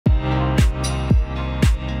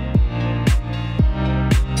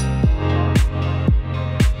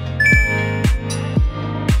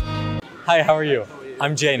Hi, how are you?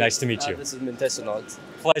 I'm Jay, nice to meet you. This is Mintesinod.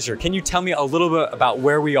 Pleasure. Can you tell me a little bit about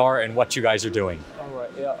where we are and what you guys are doing? All right.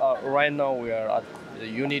 Yeah. Right now we are at the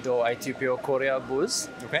UNIDO ITPO Korea booth.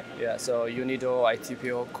 Okay. Yeah. So UNIDO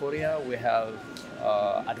ITPO Korea, we have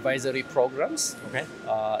advisory programs. Okay.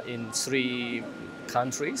 In 3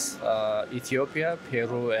 countries: Ethiopia,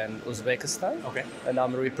 Peru, and Uzbekistan. Okay. And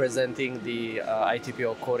I'm representing the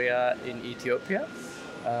ITPO Korea in Ethiopia.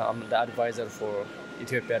 I'm the advisor for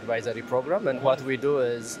Ethiopia Advisory Program, and what we do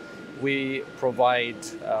is we provide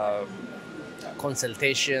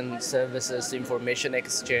consultation services, information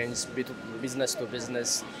exchange, business to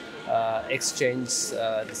business exchange,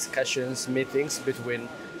 discussions, meetings between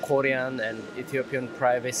Korean and Ethiopian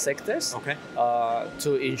private sectors, Okay.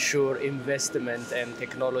 To ensure investment and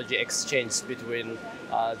technology exchange between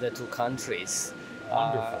the 2 countries.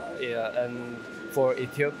 Yeah, and for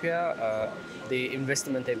Ethiopia, the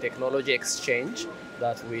investment and technology exchange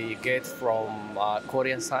that we get from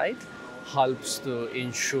Korean side helps to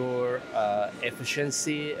ensure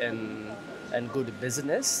efficiency and good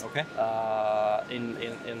business, Okay.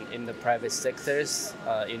 In the private sectors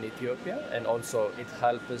in Ethiopia, and also it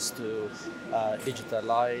helps us to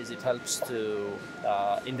digitalize, it helps to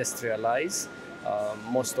industrialize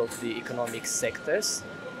most of the economic sectors,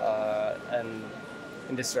 and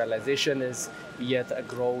industrialization is yet a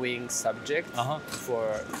growing subject for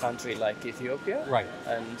a country like Ethiopia. Right.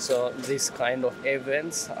 And so these kind of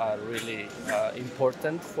events are really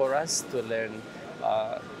important for us to learn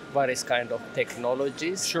various kind of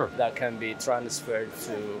technologies Sure. that can be transferred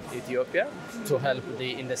to Ethiopia to help the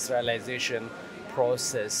industrialization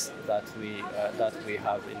process that we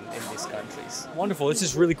have in these countries. Wonderful. This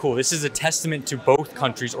is really cool. This is a testament to both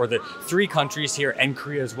countries, or the 3 countries here and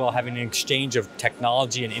Korea as well, having an exchange of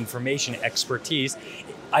technology and information expertise.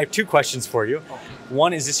 I have 2 questions for you.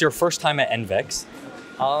 One, is this your first time at ENVEX?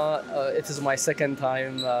 It is my second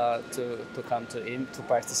time to come to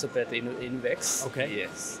participate in ENVEX. Okay.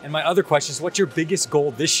 Yes. And my other question is, what's your biggest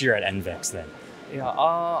goal this year at ENVEX then?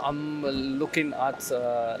 Yeah, I'm looking at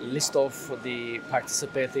a list of the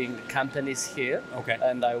participating companies here. Okay.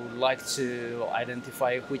 And I would like to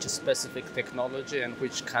identify which specific technology and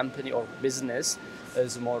which company or business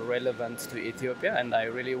is more relevant to Ethiopia. And I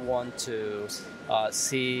really want to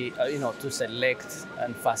see, to select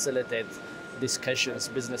and facilitate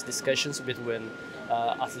business discussions between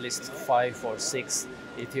at least 5 or 6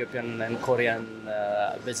 Ethiopian and Korean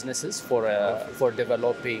businesses for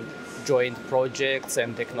developing joint projects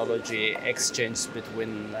and technology exchange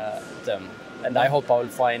between them. And I hope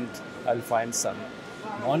I'll find some.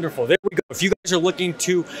 Wonderful. There we go. If you guys are looking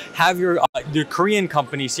to have your Korean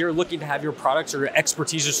companies here looking to have your products or your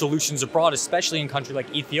expertise or solutions abroad, especially in a country like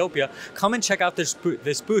Ethiopia, come and check out this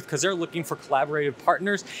booth because they're looking for collaborative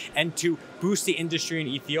partners and to boost the industry in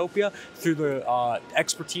Ethiopia through the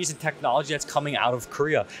expertise and technology that's coming out of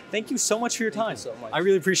Korea. Thank you so much for your time. Thank you so much. I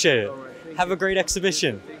really appreciate it. Right, have a great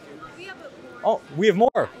exhibition. We have more. Oh, we have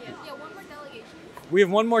more. Yeah, one more delegation. We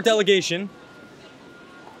have one more delegation.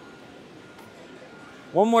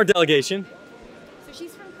 One more delegation. So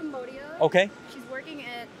she's from Cambodia. Okay. She's working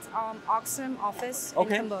at Oxfam office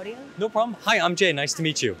Okay. in Cambodia. No problem. Hi, I'm Jay. Nice to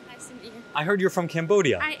meet you. Nice to meet you. I heard you're from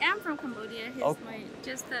Cambodia. I am from Cambodia. Here's Oh. my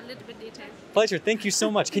just a little bit detail. Pleasure. Thank you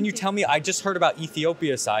so much. Can you tell me, I just heard about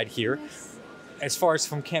Ethiopia side here. Yes. As far as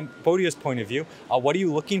from Cambodia's point of view, what are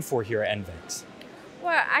you looking for here at ENVEX?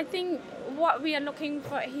 Well, I think what we are looking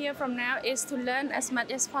for here from now is to learn as much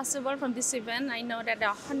as possible from this event. I know that there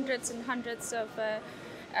are hundreds and hundreds of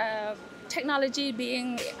technology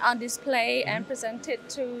being on display and presented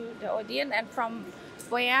to the audience, and from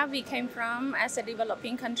where we came from as a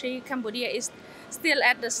developing country, Cambodia is still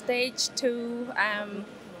at the stage to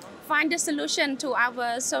find a solution to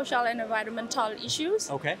our social and environmental issues.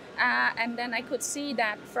 Okay. And then I could see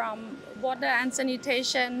that from water and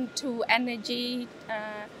sanitation to energy,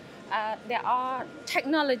 there are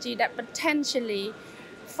technology that potentially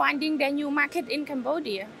finding their new market in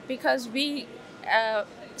Cambodia, because we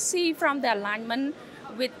see from the alignment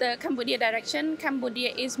with the Cambodia direction,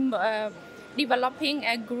 Cambodia is developing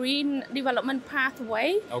a green development pathway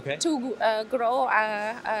Okay. to grow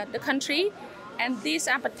the country, and these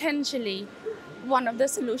are potentially one of the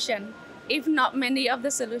solutions, if not many of the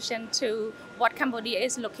solutions to what Cambodia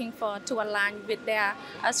is looking for to align with their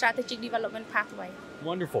strategic development pathway.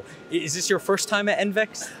 Wonderful. Is this your first time at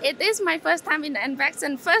ENVEX? It is my first time in ENVEX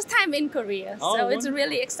and first time in Korea, Oh, so it's wonderful.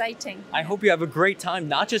 really exciting. I hope you have a great time.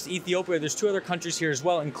 Not just Ethiopia, there's 2 other countries here as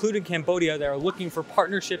well, including Cambodia, that are looking for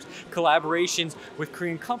partnerships, collaborations with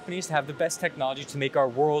Korean companies to have the best technology to make our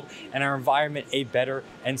world and our environment a better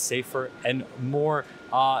and safer and more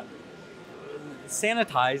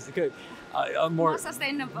sanitized. a More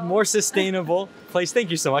sustainable. more sustainable place.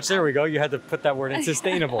 Thank you so much. There we go. You had to put that word in,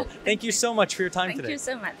 sustainable. Thank you so much for your time Thank today. you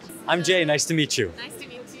so much. I'm Jay. Nice to meet you. Nice to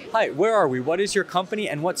meet you. Hi, where are we? What is your company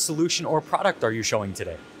and what solution or product are you showing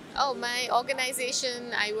today? Oh, my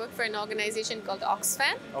organization, I work for an organization called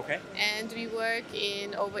Oxfam, Okay. and we work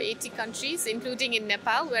in over 80 countries, including in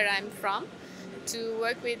Nepal, where I'm from, to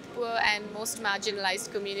work with poor and most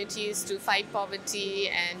marginalized communities to fight poverty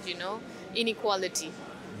and, inequality.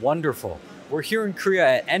 Wonderful. We're here in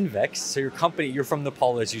Korea at ENVEX. So your company, you're from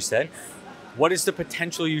Nepal, as you said. What is the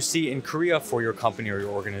potential you see in Korea for your company or your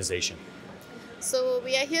organization? So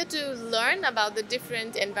we are here to learn about the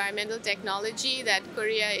different environmental technology that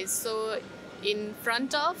Korea is so in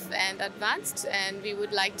front of and advanced, and we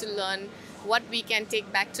would like to learn what we can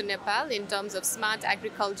take back to Nepal in terms of smart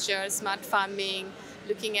agriculture, smart farming,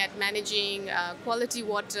 looking at managing quality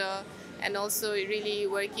water, and also really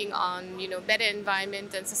working on better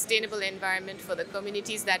environment and sustainable environment for the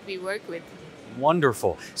communities that we work with.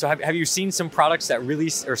 Wonderful. So have you seen some products that really,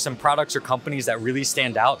 or some products or companies that really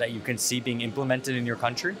stand out that you can see being implemented in your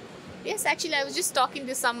country? Yes, actually, I was just talking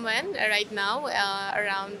to someone right now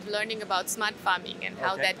around learning about smart farming and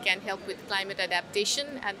how that can help with climate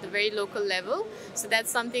adaptation at the very local level. So that's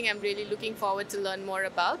something I'm really looking forward to learn more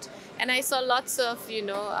about. And I saw lots of,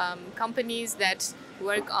 companies that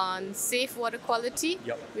work on safe water quality,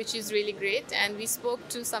 which is really great. And we spoke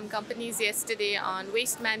to some companies yesterday on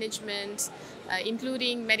waste management,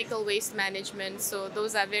 including medical waste management. So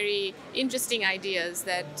those are very interesting ideas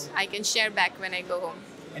that I can share back when I go home.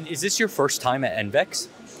 And is this your first time at ENVEX?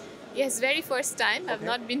 Yes, very first time. I've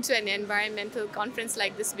not been to an environmental conference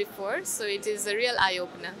like this before, so it is a real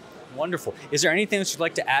eye-opener. Wonderful. Is there anything else you'd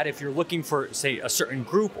like to add if you're looking for, say, a certain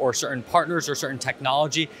group or certain partners or certain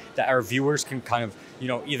technology that our viewers can kind of,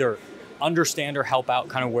 either understand or help out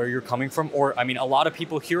kind of where you're coming from? Or, I mean, a lot of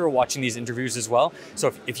people here are watching these interviews as well.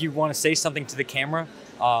 So if you want to say something to the camera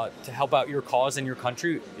to help out your cause and your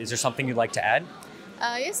country, is there something you'd like to add?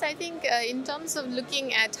 Yes, I think in terms of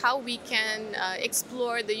looking at how we can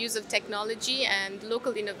explore the use of technology and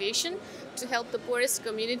local innovation to help the poorest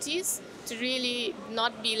communities to really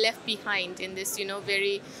not be left behind in this,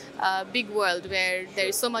 very big world where there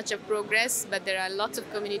is so much of progress, but there are lots of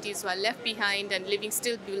communities who are left behind and living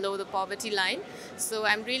still below the poverty line. So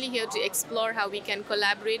I'm really here to explore how we can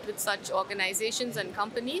collaborate with such organizations and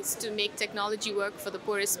companies to make technology work for the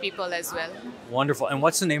poorest people as well. Wonderful. And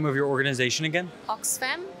what's the name of your organization again?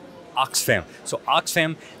 Oxfam. Oxfam. So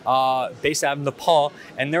Oxfam, based out of Nepal,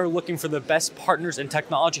 and they're looking for the best partners in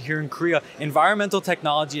technology here in Korea. Environmental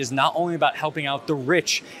technology is not only about helping out the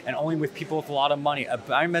rich and only with people with a lot of money.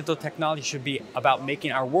 Environmental technology should be about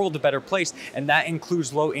making our world a better place, and that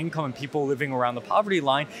includes low income and people living around the poverty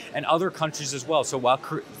line and other countries as well. So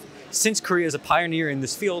since Korea is a pioneer in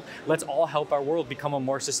this field, let's all help our world become a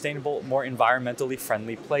more sustainable, more environmentally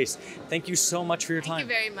friendly place. Thank you so much for your time. Thank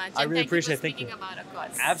you very much. I really appreciate it. Thank you for speaking about our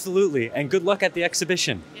cause. Absolutely. And good luck at the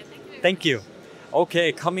exhibition. Yeah, Thank you.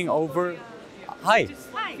 Okay, coming over. Hi.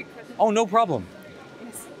 Hi. Oh, no problem.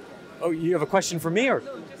 Oh, you have a question for me? Or?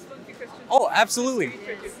 Oh, absolutely.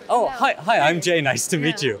 Oh, hi. I'm Jay. Nice to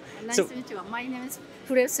meet you. Nice to meet you. My name is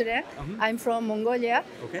Furesure. I'm from Mongolia.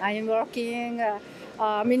 Okay. I am working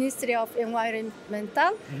Ministry of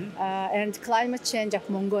Environmental and Climate Change of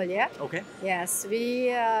Mongolia. Okay. Yes, we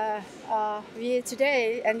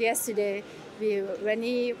today and yesterday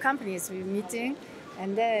many companies we meeting,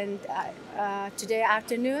 and then today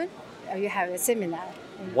afternoon we have a seminar.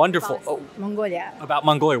 Wonderful. About Mongolia. About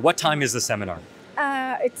Mongolia. What time is the seminar?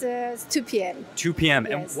 It's 2 p.m. 2 p.m.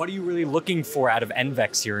 Yes. And what are you really looking for out of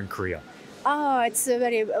ENVEX here in Korea? Oh, it's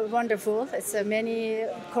very wonderful. It's many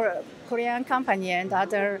Korean company and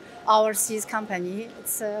other overseas company.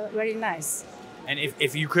 It's very nice. And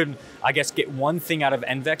if you could, I guess, get one thing out of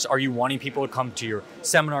ENVEX, are you wanting people to come to your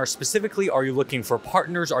seminar specifically? Are you looking for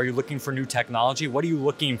partners? Are you looking for new technology? What are you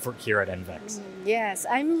looking for here at ENVEX? Yes,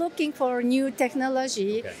 I'm looking for new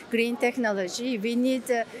technology, green technology. We need,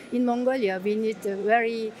 in Mongolia, we need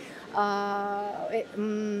very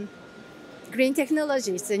green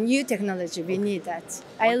technology. It's a new technology. We need that.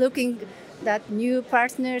 I'm looking at new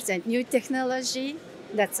partners and new technology.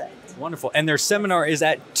 That's it. Wonderful. And their seminar is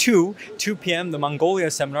at 2 p.m., the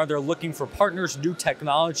Mongolia seminar. They're looking for partners, new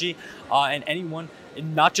technology, and anyone,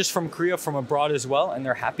 not just from Korea, from abroad as well. And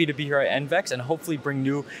they're happy to be here at ENVEX and hopefully bring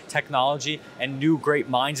new technology and new great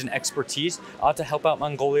minds and expertise to help out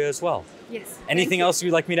Mongolia as well. Yes. Anything else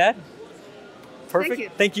you'd like me to add?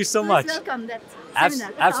 Perfect. Thank you so much. Welcome that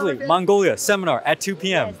seminar. Absolutely. Mongolia seminar at 2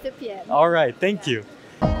 p.m. Yes, 2 p.m. All right. Thank you.